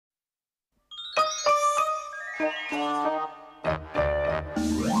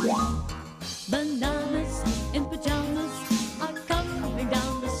Bananas in pajamas are coming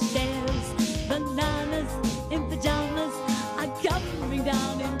down the stairs. Bananas in pajamas are coming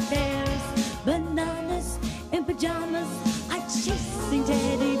down in pairs. Bananas in pajamas are chasing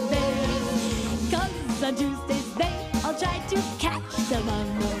teddy bears. 'Cause on Tuesdays they all try to catch them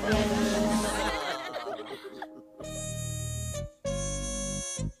unawares.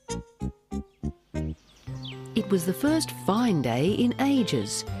 It was the first fine day in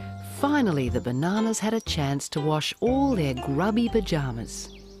ages. Finally, the bananas had a chance to wash all their grubby pyjamas.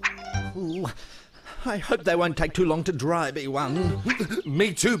 Ooh, I hope they won't take too long to dry, B1.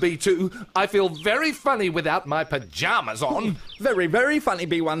 Me too, B2. I feel very funny without my pyjamas on. Very, very funny,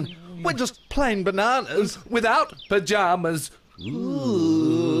 B1. We're just plain bananas. Without pyjamas.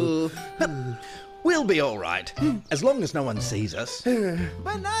 Ooh. We'll be all right, as long as no one sees us.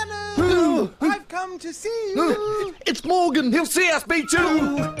 Bananas! I've come to see you! It's Morgan! He'll see us,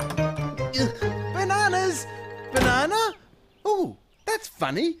 B2! Bananas! Banana? Oh, that's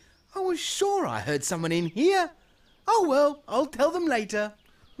funny. I was sure I heard someone in here. Oh well, I'll tell them later.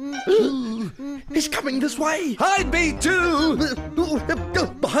 He's coming this way! Hide, B2!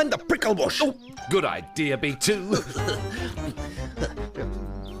 Behind the prickle bush! Oh, good idea, B2.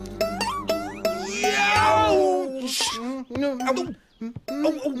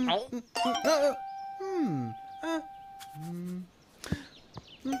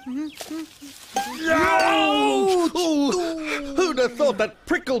 Ouch! Who'd have thought that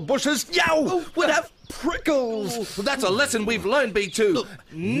prickle bushes would have prickles? That's a lesson we've learned, B2.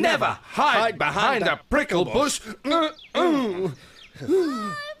 Never hide behind a prickle bush. Oh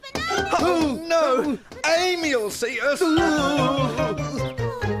no! Amy'll see us! Bananas,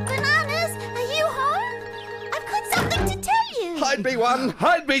 are you home? I've got something to tell you. Hide, B1!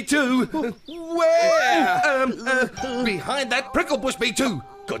 Hide, B2. Where? Behind that prickle bush, B2.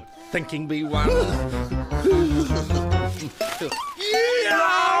 Good thinking, B1.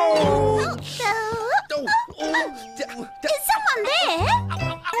 Is someone there?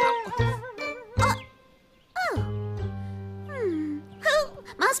 Who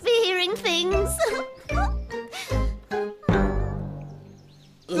must be hearing things?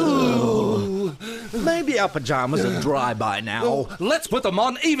 Maybe our pyjamas are dry by now. Let's put them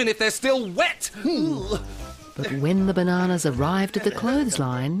on even if they're still wet. But when the bananas arrived at the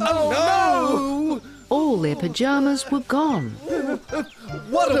clothesline, Oh all their pyjamas were gone. no!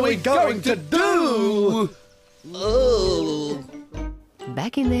 What are we going to do? Oh.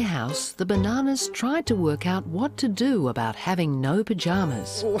 Back in their house, the bananas tried to work out what to do about having no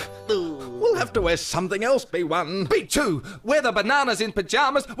pyjamas. We'll have to wear something else, B1. B2, we're the bananas in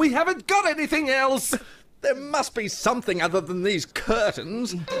pyjamas. We haven't got anything else. There must be something other than these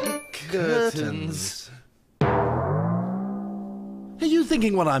curtains. Curtains. Are you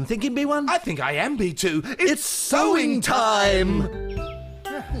thinking what I'm thinking, B1? I think I am, B2. It's sewing time!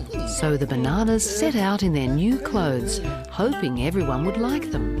 So the bananas set out in their new clothes, hoping everyone would like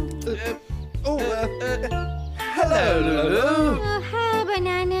them. Hello, Lulu. Hi,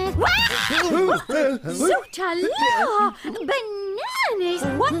 bananas. Zootala! Bananas!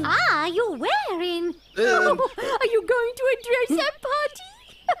 What are you wearing? Are you going to a dress-up party?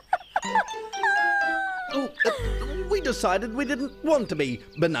 We decided we didn't want to be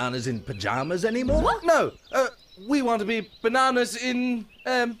bananas in pyjamas anymore. What? No, we want to be bananas in,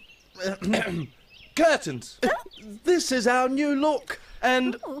 curtains. This is our new look.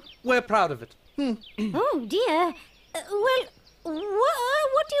 And we're proud of it. Oh, dear. Well,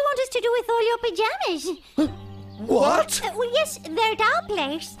 what do you want us to do with all your pyjamas? What? Well, yes, they're at our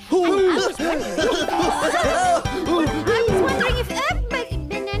place. I was wondering if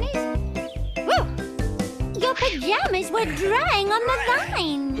bananas... Oh, your pyjamas were drying on the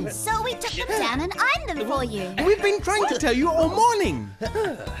line. So we took them down and ironed them for you. We've been trying to tell you all morning.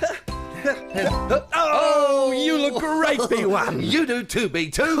 Oh, you look great, B1. You do too,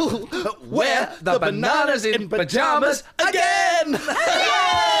 B2. We're the bananas in pyjamas again!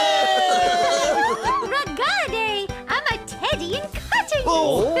 Ragade! I'm a teddy in cutting.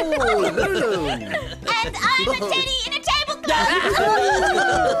 Oh. And I'm a teddy in a tablecloth.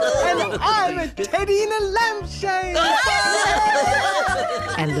 And I'm a teddy in a lampshade.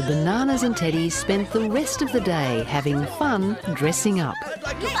 And the bananas and Teddy spent the rest of the day having fun dressing up.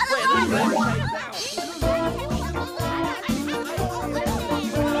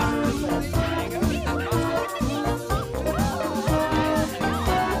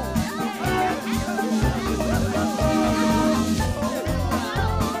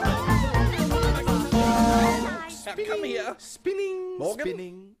 Come here. Spinning, Morgan?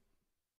 spinning.